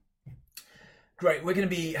Great, we're going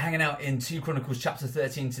to be hanging out in 2 Chronicles chapter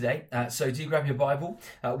 13 today, so do grab your Bible.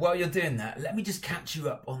 While you're doing that, let me just catch you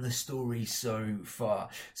up on the story so far.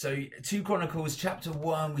 So 2 Chronicles chapter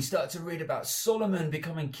 1, we start to read about Solomon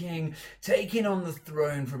becoming king, taking on the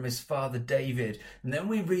throne from his father David, and then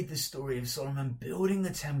we read the story of Solomon building the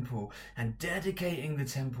temple and dedicating the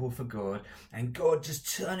temple for God, and God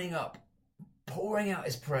just turning up, pouring out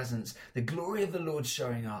his presence, the glory of the Lord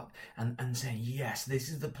showing up and saying, yes, this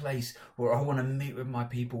is the place where I want to meet with my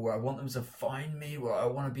people, where I want them to find me, where I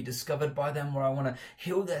want to be discovered by them, where I want to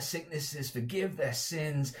heal their sicknesses, forgive their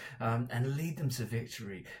sins, and lead them to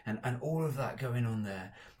victory, and all of that going on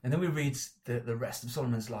there. And then we read the rest of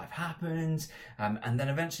Solomon's life happens, and then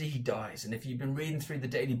eventually he dies. And if you've been reading through the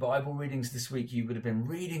daily Bible readings this week, you would have been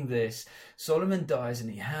reading this. Solomon dies and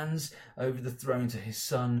he hands over the throne to his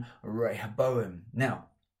son Rehoboam. Now,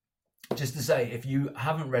 just to say, if you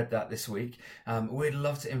haven't read that this week, we'd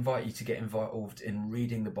love to invite you to get involved in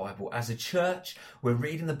reading the Bible. As a church, we're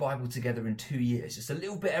reading the Bible together in 2 years, just a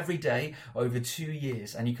little bit every day over 2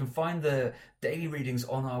 years. And you can find the daily readings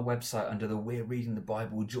on our website under the We're Reading the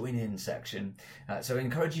Bible Join In section. So I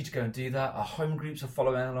encourage you to go and do that. Our home groups are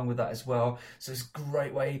following along with that as well. So it's a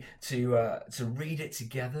great way to read it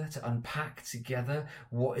together, to unpack together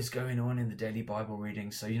what is going on in the daily Bible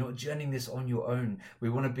reading. So you're not journeying this on your own. We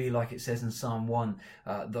want to be, like it says in Psalm 1,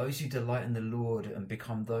 those who delight in the Lord and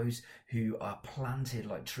become those who are planted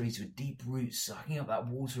like trees with deep roots, sucking up that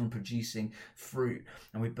water and producing fruit.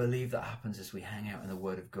 And we believe that happens as we hang out in the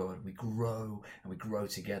Word of God. We grow and we grow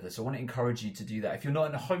together. So I want to encourage you to do that. If you're not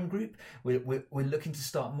in a home group, we're looking to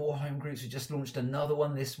start more home groups. We just launched another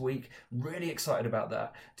one this week. Really excited about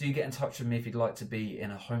that. Do get in touch with me if you'd like to be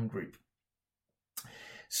in a home group.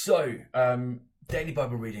 So, daily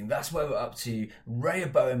Bible reading, that's where we're up to.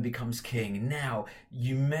 Rehoboam becomes king. Now,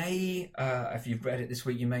 you may, if you've read it this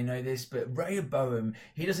week, you may know this, but Rehoboam,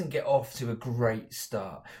 he doesn't get off to a great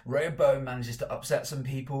start. Rehoboam manages to upset some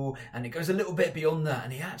people, and it goes a little bit beyond that,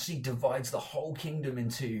 and he actually divides the whole kingdom in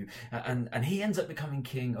two, and he ends up becoming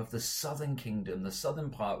king of the southern kingdom, the southern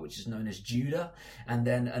part, which is known as Judah, and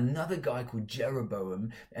then another guy called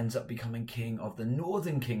Jeroboam ends up becoming king of the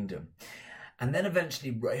northern kingdom. And then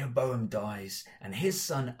eventually Rehoboam dies and his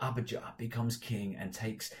son Abijah becomes king and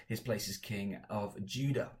takes his place as king of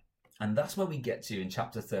Judah. And that's where we get to in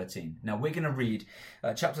chapter 13. Now we're going to read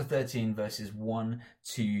chapter 13 verses 1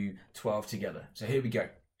 to 12 together. So here we go.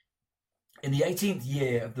 In the 18th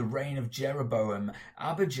year of the reign of Jeroboam,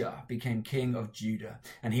 Abijah became king of Judah,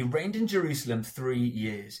 and he reigned in Jerusalem 3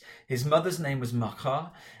 years. His mother's name was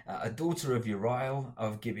Maachah, a daughter of Uriel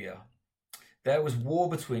of Gibeah. There was war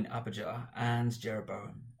between Abijah and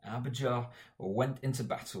Jeroboam. Abijah went into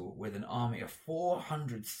battle with an army of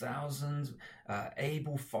 400,000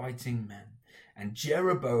 able fighting men, and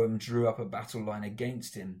Jeroboam drew up a battle line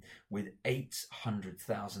against him with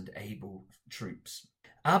 800,000 able troops.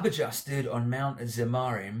 Abijah stood on Mount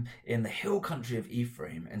Zemarim in the hill country of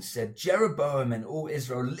Ephraim and said, Jeroboam and all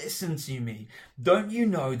Israel, listen to me. Don't you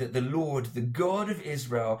know that the Lord, the God of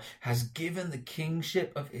Israel, has given the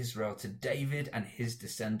kingship of Israel to David and his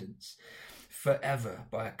descendants forever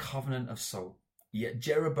by a covenant of salt? Yet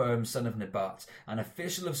Jeroboam, son of Nebat, an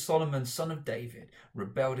official of Solomon, son of David,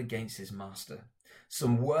 rebelled against his master.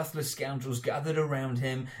 Some worthless scoundrels gathered around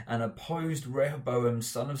him and opposed Rehoboam,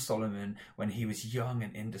 son of Solomon, when he was young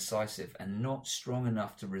and indecisive and not strong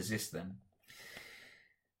enough to resist them.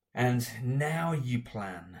 And now you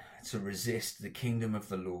plan to resist the kingdom of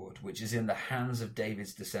the Lord, which is in the hands of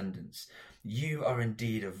David's descendants. You are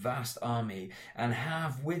indeed a vast army and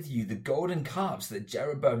have with you the golden calves that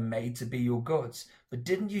Jeroboam made to be your gods. But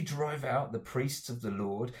didn't you drive out the priests of the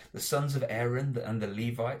Lord, the sons of Aaron and the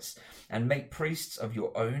Levites, and make priests of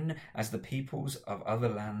your own as the peoples of other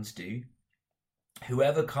lands do?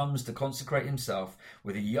 Whoever comes to consecrate himself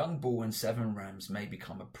with a young bull and 7 rams may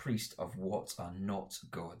become a priest of what are not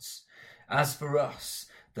gods. As for us,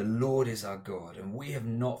 the Lord is our God, and we have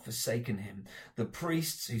not forsaken him. The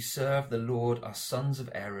priests who serve the Lord are sons of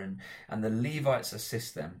Aaron, and the Levites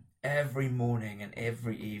assist them. Every morning and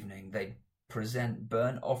every evening they present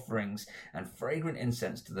burnt offerings and fragrant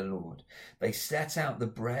incense to the Lord. They set out the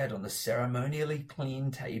bread on the ceremonially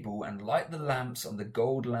clean table and light the lamps on the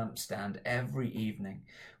gold lampstand every evening.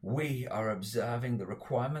 We are observing the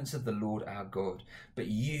requirements of the Lord our God, but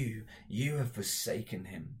you have forsaken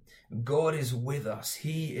him. God is with us.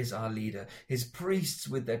 He is our leader. His priests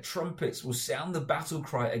with their trumpets will sound the battle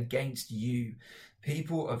cry against you.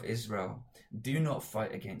 People of Israel, do not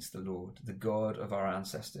fight against the Lord, the God of our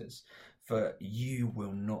ancestors, for you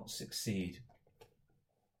will not succeed.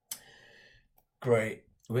 Great.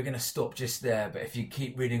 We're going to stop just there, but if you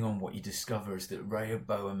keep reading on, what you discover is that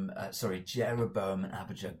Jeroboam and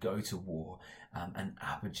Abijah go to war, and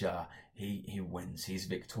Abijah, he wins, he's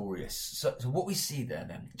victorious. So what we see there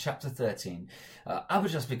then, chapter 13,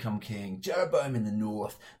 Abijah's become king, Jeroboam in the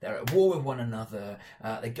north, they're at war with one another,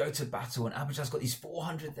 they go to battle, and Abijah's got these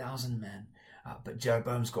 400,000 men. But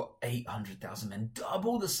Jeroboam's got 800,000 men,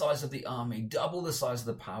 double the size of the army, double the size of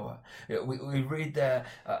the power. We read there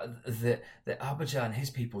that Abijah and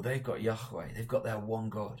his people, they've got Yahweh, they've got their one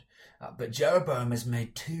God. But Jeroboam has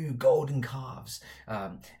made 2 golden calves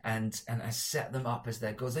and has set them up as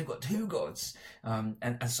their gods. They've got 2 gods.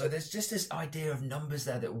 And so there's just this idea of numbers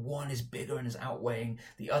there, that one is bigger and is outweighing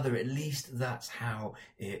the other. At least that's how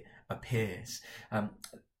it appears.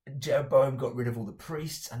 Jeroboam got rid of all the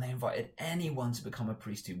priests, and they invited anyone to become a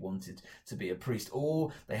priest who wanted to be a priest.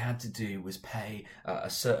 All they had to do was pay a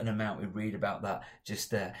certain amount. We read about that just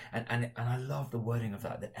there. And I love the wording of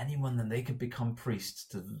that anyone, then they could become priests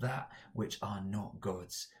to that which are not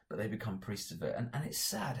gods, but they become priests of it. And it's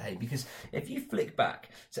sad, hey, because if you flick back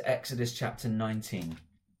to Exodus chapter 19,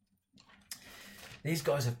 these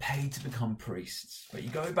guys are paid to become priests. But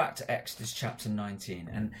you go back to Exodus chapter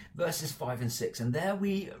 19 and verses 5 and 6, and there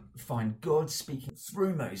we find God speaking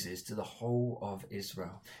through Moses to the whole of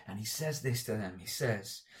Israel. And he says this to them. He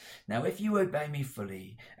says, "Now if you obey me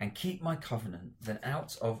fully and keep my covenant, then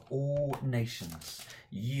out of all nations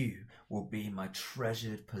you will be my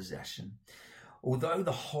treasured possession. Although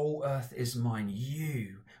the whole earth is mine,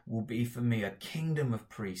 you will be for me a kingdom of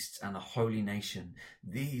priests and a holy nation.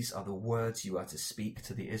 These are the words you are to speak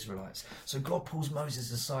to the Israelites." So God pulls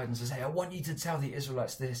Moses aside and says, hey, I want you to tell the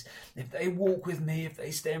Israelites this. If they walk with me, if they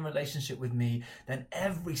stay in relationship with me, then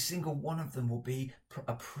every single one of them will be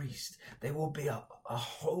a priest. They will be a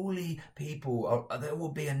holy people. Or there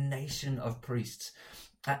will be a nation of priests.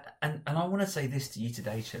 And I want to say this to you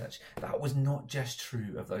today, church. That was not just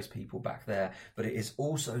true of those people back there, but it is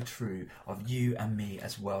also true of you and me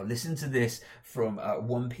as well. Listen to this from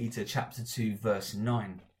 1 Peter chapter 2, verse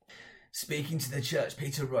 9. Speaking to the church,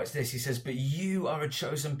 Peter writes this. He says, "But you are a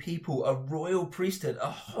chosen people, a royal priesthood,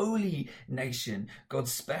 a holy nation,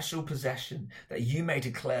 God's special possession, that you may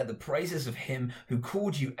declare the praises of him who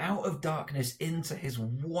called you out of darkness into his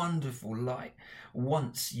wonderful light.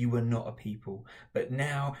 Once you were not a people, but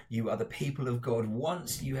now you are the people of God.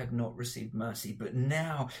 Once you had not received mercy, but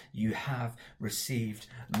now you have received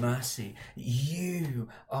mercy." You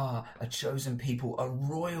are a chosen people, a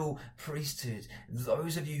royal priesthood.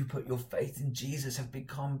 Those of you who put your faith in Jesus have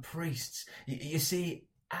become priests. You see,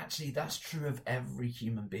 actually, that's true of every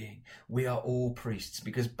human being. We are all priests,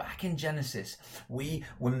 because back in Genesis, we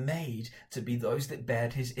were made to be those that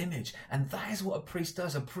bared his image. And that is what a priest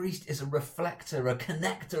does. A priest is a reflector, a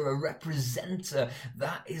connector, a representer.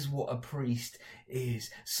 That is what a priest is.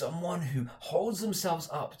 Someone who holds themselves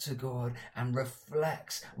up to God and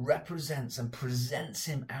reflects, represents, and presents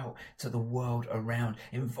him out to the world around,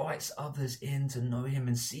 invites others in to know him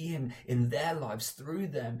and see him in their lives through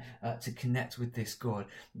them to connect with this God.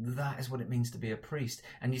 That is what it means to be a priest.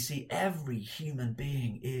 And you see, every human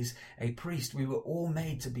being is a priest. We were all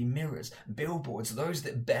made to be mirrors, billboards, those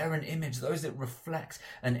that bear an image, those that reflect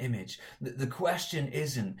an image. The question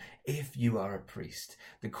isn't if you are a priest.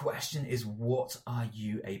 The question is, what are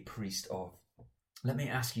you a priest of? Let me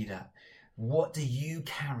ask you that. What do you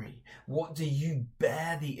carry? What do you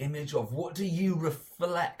bear the image of? What do you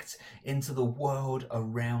reflect into the world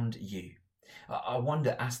around you? I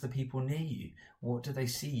wonder, ask the people near you, what do they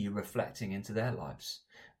see you reflecting into their lives?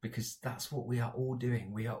 Because that's what we are all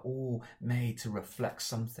doing. We are all made to reflect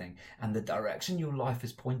something, and the direction your life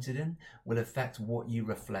is pointed in will affect what you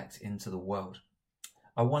reflect into the world.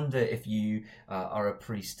 I wonder if you are a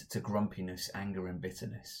priest to grumpiness, anger, and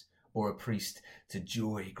bitterness, or a priest to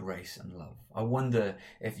joy, grace, and love. I wonder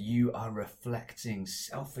if you are reflecting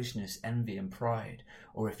selfishness, envy, and pride,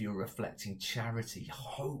 or if you're reflecting charity,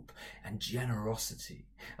 hope, and generosity.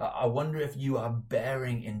 I wonder if you are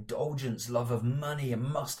bearing indulgence, love of money, and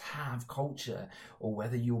must-have culture, or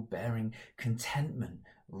whether you're bearing contentment,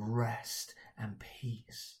 rest, and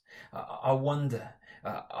peace. I wonder,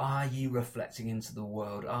 are you reflecting into the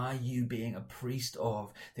world? Are you being a priest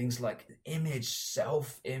of things like image,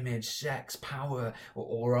 self-image, sex, power,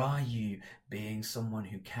 or are you being someone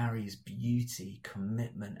who carries beauty,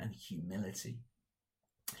 commitment, and humility?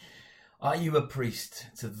 Are you a priest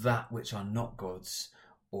to that which are not gods,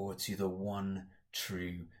 or to the one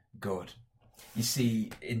true God? You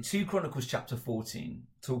see, in 2 Chronicles chapter 14,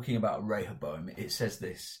 talking about Rehoboam, it says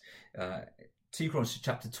this. 2 Chronicles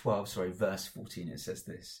chapter 12, verse 14, it says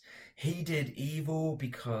this. "He did evil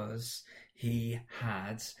because he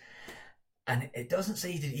had And it doesn't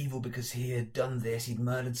say he did evil because he had done this, he'd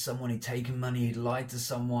murdered someone, he'd taken money, he'd lied to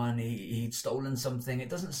someone, he'd stolen something. It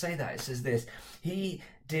doesn't say that. It says this: he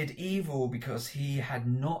did evil because he had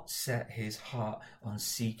not set his heart on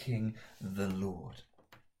seeking the Lord.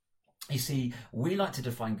 You see, we like to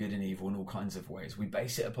define good and evil in all kinds of ways. We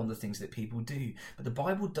base it upon the things that people do. But the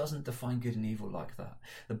Bible doesn't define good and evil like that.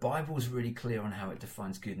 The Bible is really clear on how it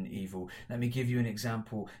defines good and evil. Let me give you an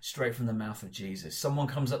example straight from the mouth of Jesus. Someone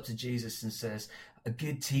comes up to Jesus and says, "A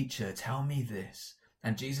good teacher, tell me this."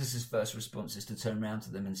 And Jesus' first response is to turn around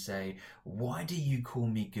to them and say, "Why do you call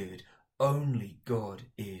me good? Only God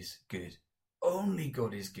is good. Only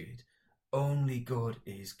God is good. Only God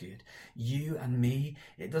is good." You and me,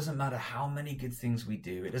 it doesn't matter how many good things we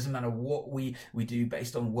do. It doesn't matter what we do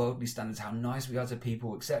based on worldly standards, how nice we are to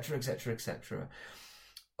people, etc., etc., etc.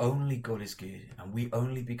 Only God is good, and we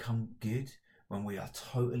only become good when we are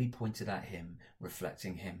totally pointed at him,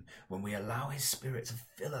 reflecting him, when we allow his Spirit to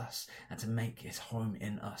fill us and to make his home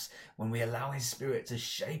in us, when we allow his Spirit to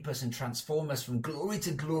shape us and transform us from glory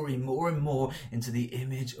to glory, more and more into the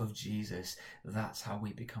image of Jesus. That's how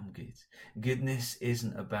we become good. Goodness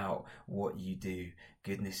isn't about what you do.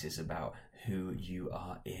 Goodness is about who you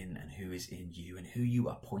are in and who is in you, and who you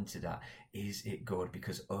are pointed at. Is it God?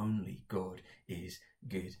 Because only God is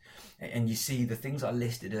good. And you see, the things I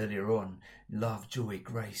listed earlier on, love, joy,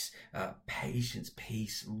 grace, patience,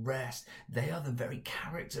 peace, rest, they are the very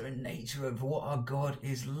character and nature of what our God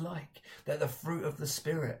is like. They're the fruit of the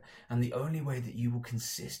Spirit. And the only way that you will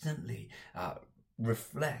consistently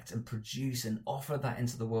reflect and produce and offer that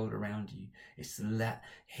into the world around you is to let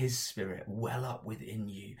his Spirit well up within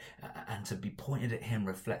you and to be pointed at him,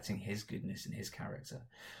 reflecting his goodness and his character.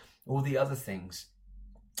 All the other things,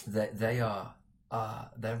 that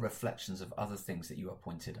they're reflections of other things that you are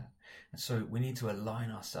pointed at. And so we need to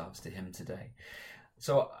align ourselves to him today.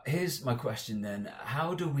 So here's my question then.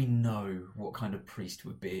 How do we know what kind of priest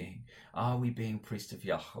we're being? Are we being priests of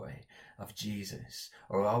Yahweh, of Jesus?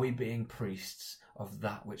 Or are we being priests of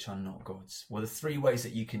that which are not God's? Well, the three ways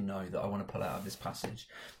that you can know that I want to pull out of this passage.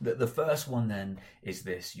 The first one then is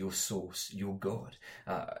this: your source, your God.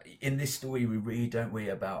 In this story we read, don't we,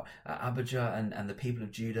 about Abijah and the people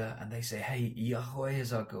of Judah, and they say, "Hey, Yahweh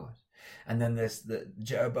is our God." And then there's the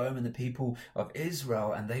Jeroboam and the people of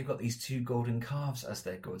Israel, and they've got these two golden calves as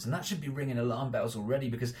their gods. And that should be ringing alarm bells already,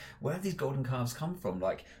 because where have these golden calves come from?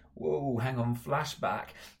 Like, whoa, hang on, flashback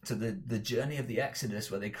to the journey of the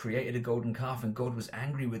Exodus, where they created a golden calf and God was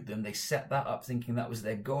angry with them. They set that up thinking that was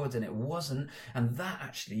their God, and it wasn't. And that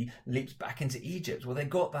actually leaps back into Egypt. Well, they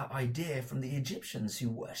got that idea from the Egyptians who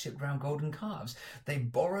worshipped around golden calves. They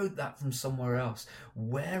borrowed that from somewhere else.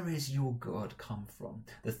 Where is your God come from?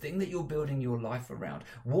 The thing that you're building your life around.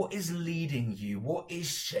 What is leading you? What is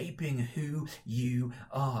shaping who you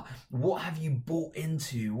are? What have you bought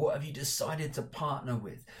into? What have you decided to partner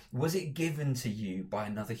with? Was it given to you by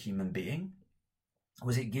another human being?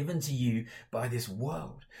 Was it given to you by this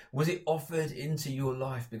world? Was it offered into your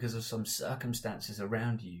life because of some circumstances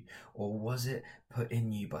around you? Or was it put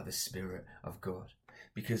in you by the Spirit of God?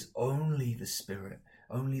 Because only the Spirit,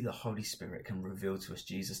 only the Holy Spirit can reveal to us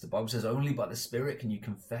Jesus. The Bible says only by the Spirit can you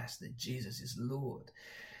confess that Jesus is Lord.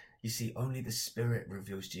 You see, only the Spirit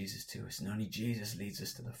reveals Jesus to us, and only Jesus leads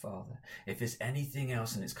us to the Father. If it's anything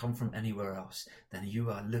else and it's come from anywhere else, then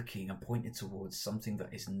you are looking and pointed towards something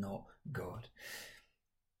that is not God.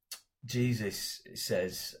 Jesus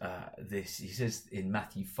says this. He says in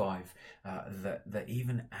Matthew 5 that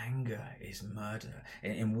even anger is murder.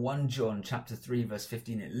 In 1 John chapter 3 verse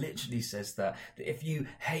 15, it literally says that if you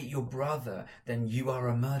hate your brother, then you are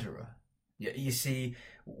a murderer. You see,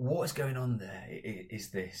 what is going on there is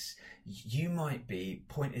this. You might be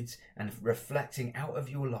pointed and reflecting out of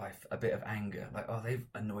your life a bit of anger. Like, oh, they've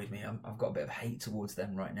annoyed me. I've got a bit of hate towards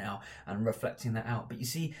them right now, and reflecting that out. But you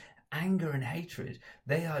see, anger and hatred,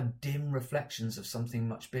 they are dim reflections of something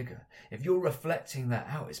much bigger. If you're reflecting that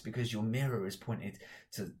out, it's because your mirror is pointed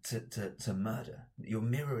to murder. Your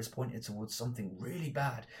mirror is pointed towards something really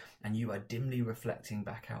bad, and you are dimly reflecting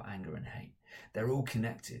back out anger and hate. They're all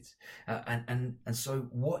connected. And so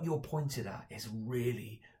what you're pointed at is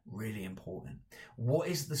really, really important. What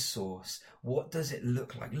is the source? What does it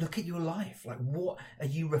look like? Look at your life. Like, what are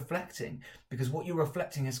you reflecting? Because what you're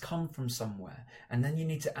reflecting has come from somewhere. And then you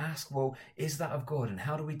need to ask, well, is that of God? And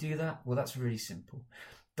how do we do that? Well, that's really simple.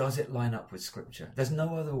 Does it line up with Scripture? There's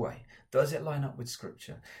no other way. Does it line up with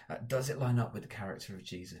Scripture? Does it line up with the character of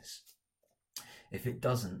Jesus? If it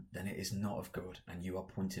doesn't, then it is not of God, and you are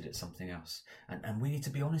pointed at something else. And we need to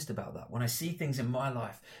be honest about that. When I see things in my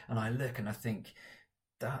life and I look and I think,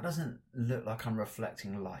 that doesn't look like I'm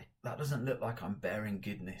reflecting light. That doesn't look like I'm bearing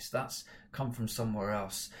goodness. That's come from somewhere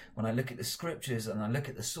else. When I look at the scriptures and I look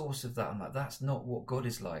at the source of that, I'm like, that's not what God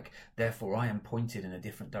is like. Therefore, I am pointed in a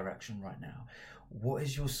different direction right now. What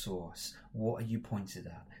is your source? What are you pointed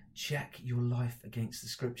at? Check your life against the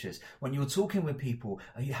scriptures. When you're talking with people,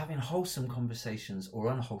 are you having wholesome conversations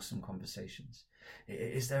or unwholesome conversations?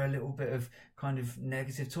 Is there a little bit of kind of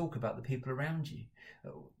negative talk about the people around you?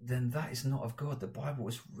 Then that is not of God. The Bible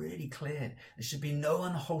is really clear. There should be no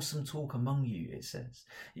unwholesome talk among you, it says.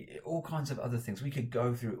 All kinds of other things. We could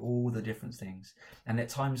go through all the different things. And at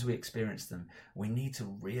times we experience them. We need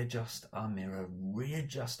to readjust our mirror,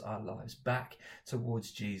 readjust our lives back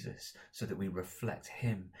towards Jesus so that we reflect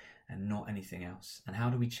him and not anything else. And how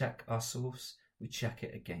do we check our source? We check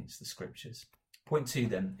it against the scriptures. Point 2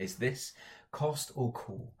 then is this: cost or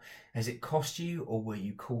call. Has it cost you or were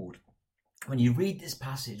you called? When you read this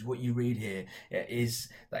passage, what you read here is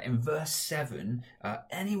that in verse 7,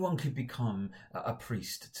 anyone could become a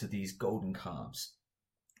priest to these golden calves.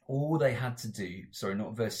 All they had to do, sorry,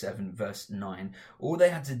 not verse 7, verse 9, all they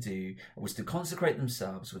had to do was to consecrate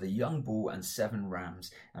themselves with a young bull and 7 rams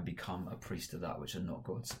and become a priest of that which are not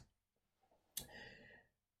God's.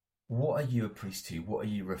 What are you a priest to? What are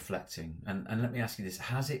you reflecting? And let me ask you this: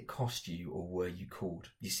 has it cost you or were you called?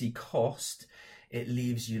 You see, cost, it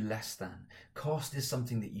leaves you less than. Cost is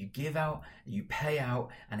something that you give out, you pay out,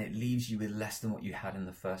 and it leaves you with less than what you had in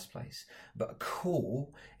the first place. But a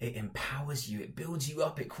call, it empowers you, it builds you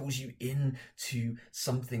up, it calls you into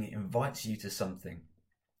something, it invites you to something.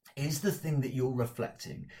 Is the thing that you're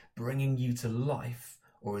reflecting bringing you to life,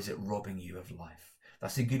 or is it robbing you of life?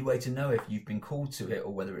 That's a good way to know if you've been called to it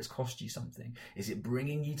or whether it's cost you something. Is it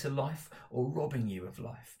bringing you to life or robbing you of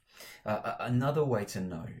life? Another way to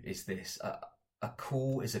know is this: a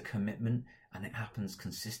call is a commitment and it happens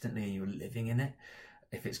consistently and you're living in it.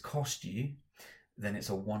 If it's cost you, then it's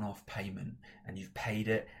a one-off payment and you've paid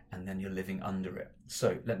it and then you're living under it.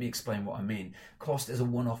 So let me explain what I mean. Cost is a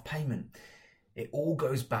one-off payment. It all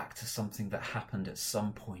goes back to something that happened at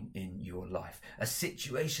some point in your life. A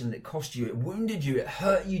situation that cost you, it wounded you, it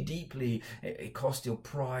hurt you deeply. It cost your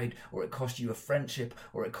pride, or it cost you a friendship,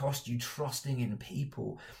 or it cost you trusting in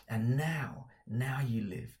people. And now you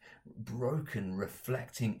live broken,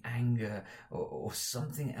 reflecting anger or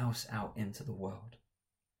something else out into the world.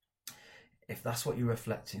 If that's what you're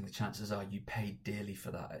reflecting, the chances are you paid dearly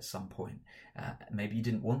for that at some point. Maybe you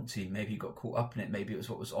didn't want to, maybe you got caught up in it, maybe it was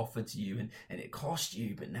what was offered to you and it cost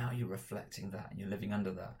you, but now you're reflecting that and you're living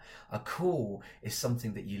under that. A call is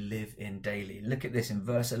something that you live in daily. Look at this in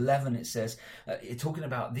verse 11, it says, you're talking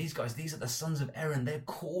about these guys, these are the sons of Aaron, they're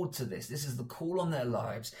called to this. This is the call on their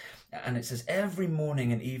lives. And it says, every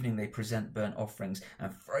morning and evening they present burnt offerings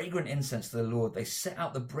and fragrant incense to the Lord. They set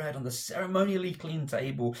out the bread on the ceremonially clean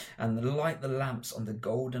table and light the lamps on the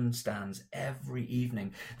golden stands every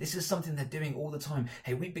evening. This is something they're doing all the time.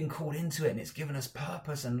 Hey, we've been called into it and it's given us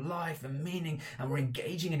purpose and life and meaning, and we're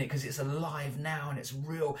engaging in it because it's alive now and it's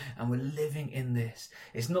real and we're living in this.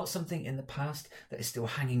 It's not something in the past that is still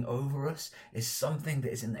hanging over us. It's something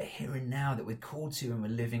that is in the here and now that we're called to and we're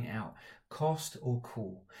living out. Cost or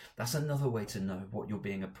call? That's another way to know what you're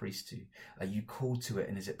being a priest to. Are you called to it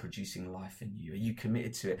and is it producing life in you? Are you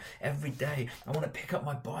committed to it? Every day I want to pick up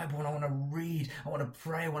my Bible and I want to read, I want to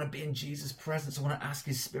pray, I want to be in Jesus' presence, I want to ask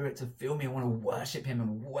his Spirit to fill me, I want to worship him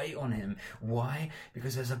and wait on him. Why?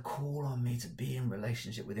 Because there's a call on me to be in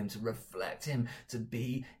relationship with him, to reflect him, to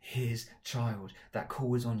be his child. That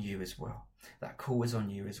call is on you as well. That call is on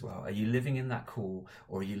you as well. Are you living in that call,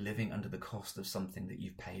 or are you living under the cost of something that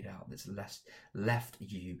you've paid out that's left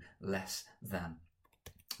you less than?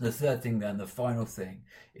 The third thing then, the final thing,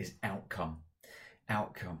 is outcome.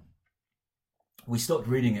 Outcome. We stopped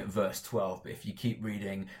reading at verse 12, but if you keep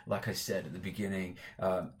reading, like I said at the beginning,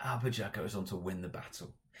 Abijah goes on to win the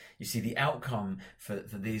battle. You see, the outcome for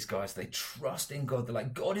these guys, they trust in God. They're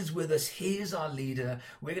like, God is with us. He is our leader.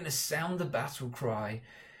 We're going to sound the battle cry,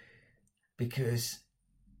 because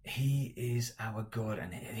he is our God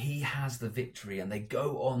and he has the victory, and they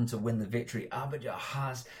go on to win the victory. Abijah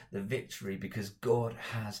has the victory because God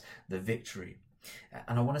has the victory.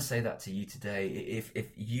 And I want to say that to you today. If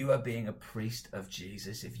you are being a priest of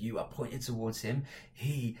Jesus, if you are pointed towards him,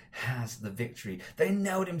 he has the victory. They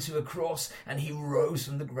nailed him to a cross and he rose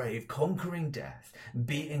from the grave, conquering death,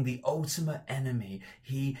 beating the ultimate enemy.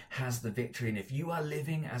 He has the victory. And if you are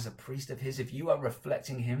living as a priest of his, if you are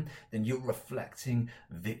reflecting him, then you're reflecting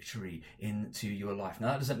victory into your life. Now,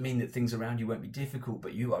 that doesn't mean that things around you won't be difficult,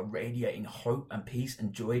 but you are radiating hope and peace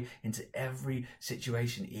and joy into every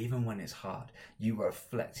situation, even when it's hard. you are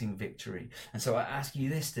reflecting victory. And so I ask you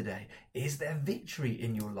this today: is there victory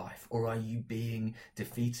in your life, or are you being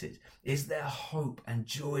defeated? Is there hope and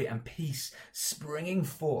joy and peace springing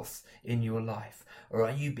forth in your life, or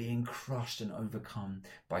are you being crushed and overcome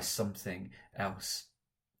by something else?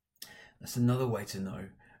 That's another way to know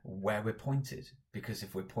where we're pointed, because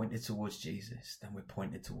if we're pointed towards Jesus, then we're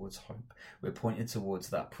pointed towards hope. We're pointed towards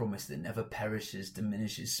that promise that never perishes,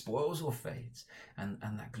 diminishes, spoils, or fades, and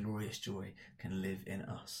that glorious joy can live in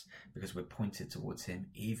us because we're pointed towards him,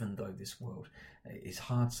 even though this world is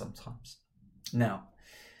hard sometimes. Now,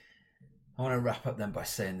 I want to wrap up then by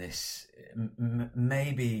saying this.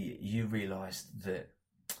 Maybe you realized that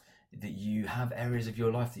you have areas of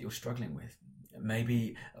your life that you're struggling with.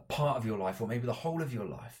 Maybe a part of your life, or maybe the whole of your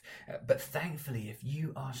life. But thankfully, if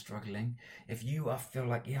you are struggling, if you feel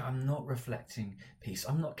like, I'm not reflecting peace,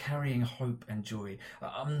 I'm not carrying hope and joy,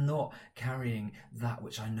 I'm not carrying that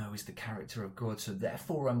which I know is the character of God, so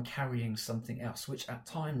therefore I'm carrying something else, which at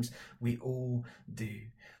times we all do.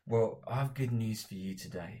 Well, I have good news for you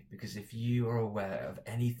today, because if you are aware of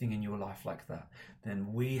anything in your life like that,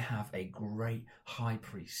 then we have a great high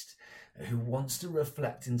priest who wants to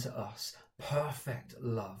reflect into us perfect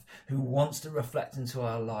love, who wants to reflect into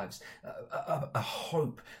our lives a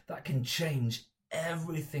hope that can change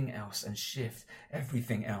everything else and shift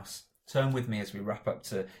everything else. Turn with me as we wrap up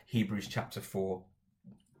to Hebrews chapter 4,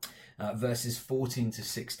 verses 14 to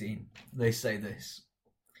 16. They say this: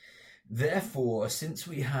 "Therefore, since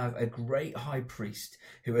we have a great high priest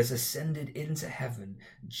who has ascended into heaven,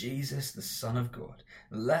 Jesus, the Son of God,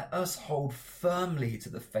 let us hold firmly to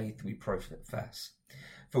the faith we profess.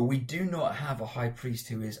 For we do not have a high priest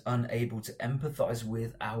who is unable to empathize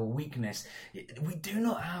with our weakness." We do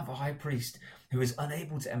not have a high priest who is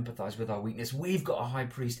unable to empathize with our weakness. We've got a high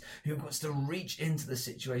priest who wants to reach into the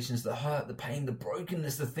situations, the hurt, the pain, the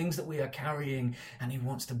brokenness, the things that we are carrying, and he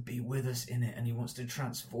wants to be with us in it, and he wants to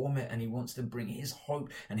transform it, and he wants to bring his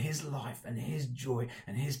hope and his life and his joy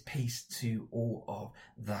and his peace to all of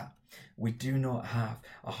that. We do not have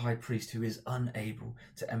a high priest who is unable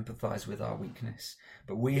to empathize with our weakness,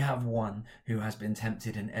 but we have one who has been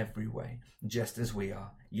tempted in every way, just as we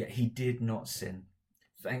are, yet he did not sin.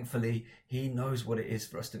 Thankfully, he knows what it is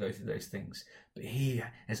for us to go through those things, but he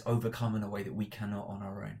has overcome in a way that we cannot on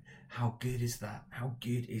our own. How good is that? How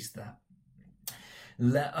good is that?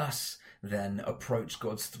 Let us then approach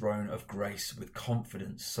God's throne of grace with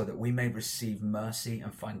confidence, so that we may receive mercy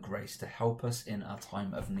and find grace to help us in our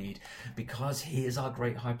time of need. Because he is our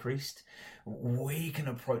great high priest, we can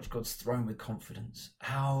approach God's throne with confidence.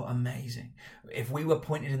 How amazing. If we were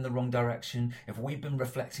pointed in the wrong direction, if we've been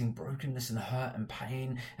reflecting brokenness and hurt and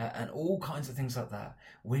pain and all kinds of things like that,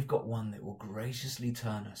 we've got one that will graciously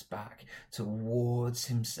turn us back towards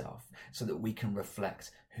himself, so that we can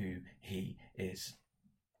reflect who he is.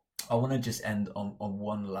 I want to just end on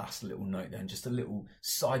one last little note then, just a little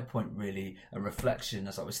side point, really, a reflection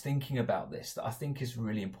as I was thinking about this that I think is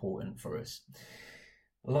really important for us.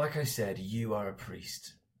 Like I said, you are a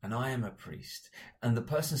priest, and I am a priest, and the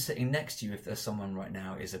person sitting next to you, if there's someone right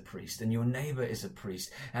now, is a priest, and your neighbor is a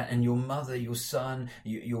priest, and your mother, your son,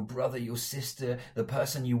 your brother, your sister, the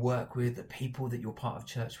person you work with, the people that you're part of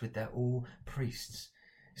church with, they're all priests.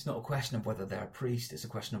 It's not a question of whether they're a priest, it's a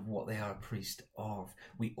question of what they are a priest of.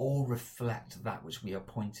 We all reflect that which we are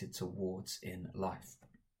pointed towards in life.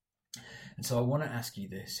 And so I want to ask you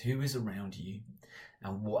this: who is around you,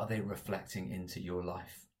 and what are they reflecting into your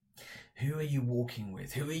life? Who are you walking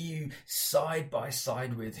with? Who are you side by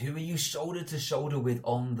side with? Who are you shoulder to shoulder with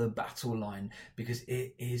on the battle line? Because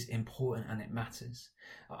it is important and it matters.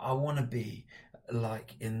 I want to be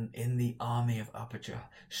like in the army of Abijah,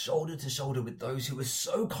 shoulder to shoulder with those who were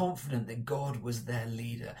so confident that God was their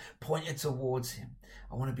leader, pointed towards him.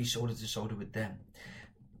 I want to be shoulder to shoulder with them,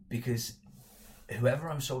 because whoever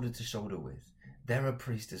I'm shoulder to shoulder with, they're a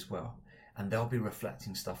priest as well, and they'll be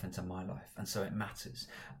reflecting stuff into my life, and so it matters.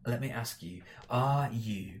 Let me ask you, are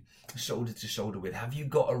you shoulder to shoulder with? Have you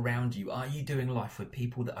got around you? Are you doing life with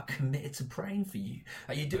people that are committed to praying for you?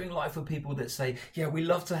 Are you doing life with people that say, yeah, we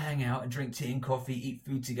love to hang out and drink tea and coffee, eat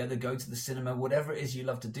food together, go to the cinema, whatever it is you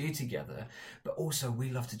love to do together, but also we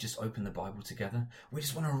love to just open the Bible together. We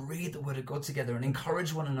just want to read the Word of God together and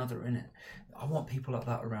encourage one another in it. I want people like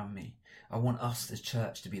that around me. I want us as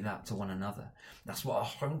church to be that to one another. That's what our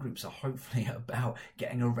home groups are actually about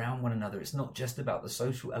getting around one another. It's not just about the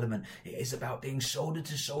social element. It is about being shoulder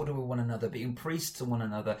to shoulder with one another, being priests to one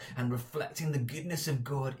another, and reflecting the goodness of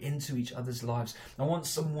God into each other's lives. I want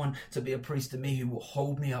someone to be a priest to me who will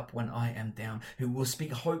hold me up when I am down, who will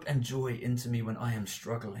speak hope and joy into me when I am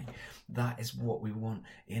struggling. That is what we want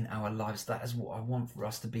in our lives. That is what I want for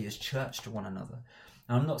us to be as church to one another.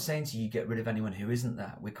 And I'm not saying to you, get rid of anyone who isn't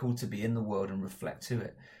that. We're called to be in the world and reflect to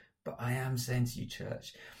it. But I am saying to you,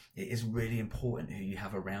 church, it is really important who you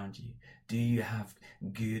have around you. Do you have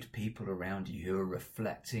good people around you who are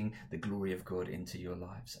reflecting the glory of God into your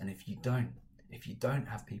lives? And if you don't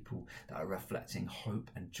have people that are reflecting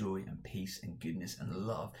hope and joy and peace and goodness and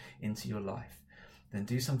love into your life, then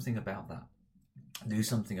do something about that. Do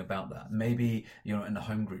something about that. Maybe you're not in a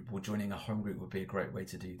home group. Well, joining a home group would be a great way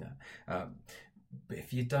to do that. But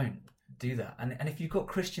if you don't, do that. And if you've got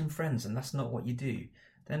Christian friends and that's not what you do,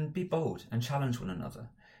 then be bold and challenge one another.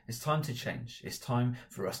 It's time to change. It's time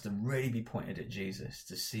for us to really be pointed at Jesus,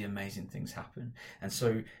 to see amazing things happen. And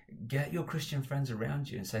so get your Christian friends around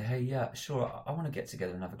you and say, hey, yeah, sure, I want to get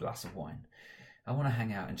together and have a glass of wine. I want to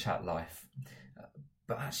hang out and chat life.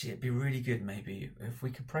 But actually, it'd be really good maybe if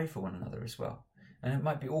we could pray for one another as well. And it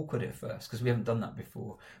might be awkward at first because we haven't done that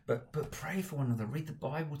before. But pray for one another. Read the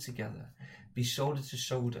Bible together. Be shoulder to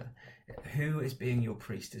shoulder. Who is being your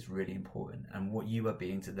priest is really important. And what you are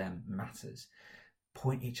being to them matters.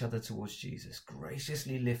 Point each other towards Jesus.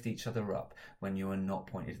 Graciously lift each other up when you are not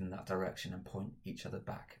pointed in that direction, and point each other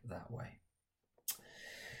back that way.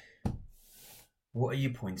 What are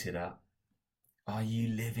you pointed at? Are you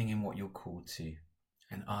living in what you're called to?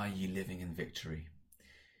 And are you living in victory?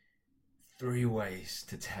 3 ways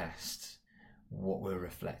to test what we're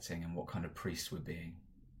reflecting and what kind of priests we're being.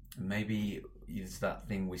 And maybe it's that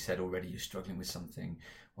thing we said already, you're struggling with something.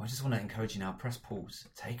 Well, I just want to encourage you now, press pause.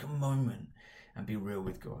 Take a moment and be real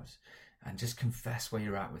with God. And just confess where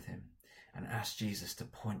you're at with him. And ask Jesus to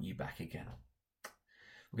point you back again.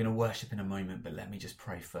 We're going to worship in a moment, but let me just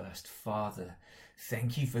pray first. Father,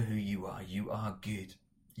 thank you for who you are. You are good.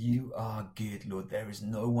 You are good, Lord. There is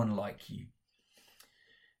no one like you.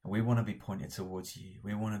 And we want to be pointed towards you.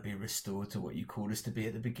 We want to be restored to what you called us to be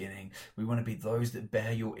at the beginning. We want to be those that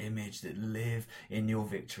bear your image, that live in your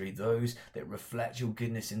victory, those that reflect your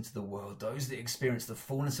goodness into the world, those that experience the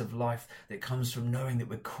fullness of life that comes from knowing that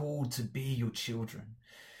we're called to be your children.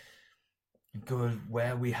 And God,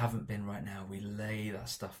 where we haven't been right now, we lay that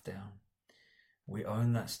stuff down. We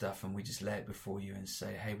own that stuff and we just lay it before you and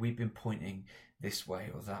say, hey, we've been pointing this way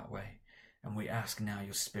or that way. And we ask now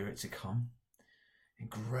your Spirit to come and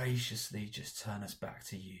graciously just turn us back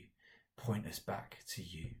to you, point us back to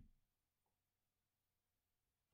you.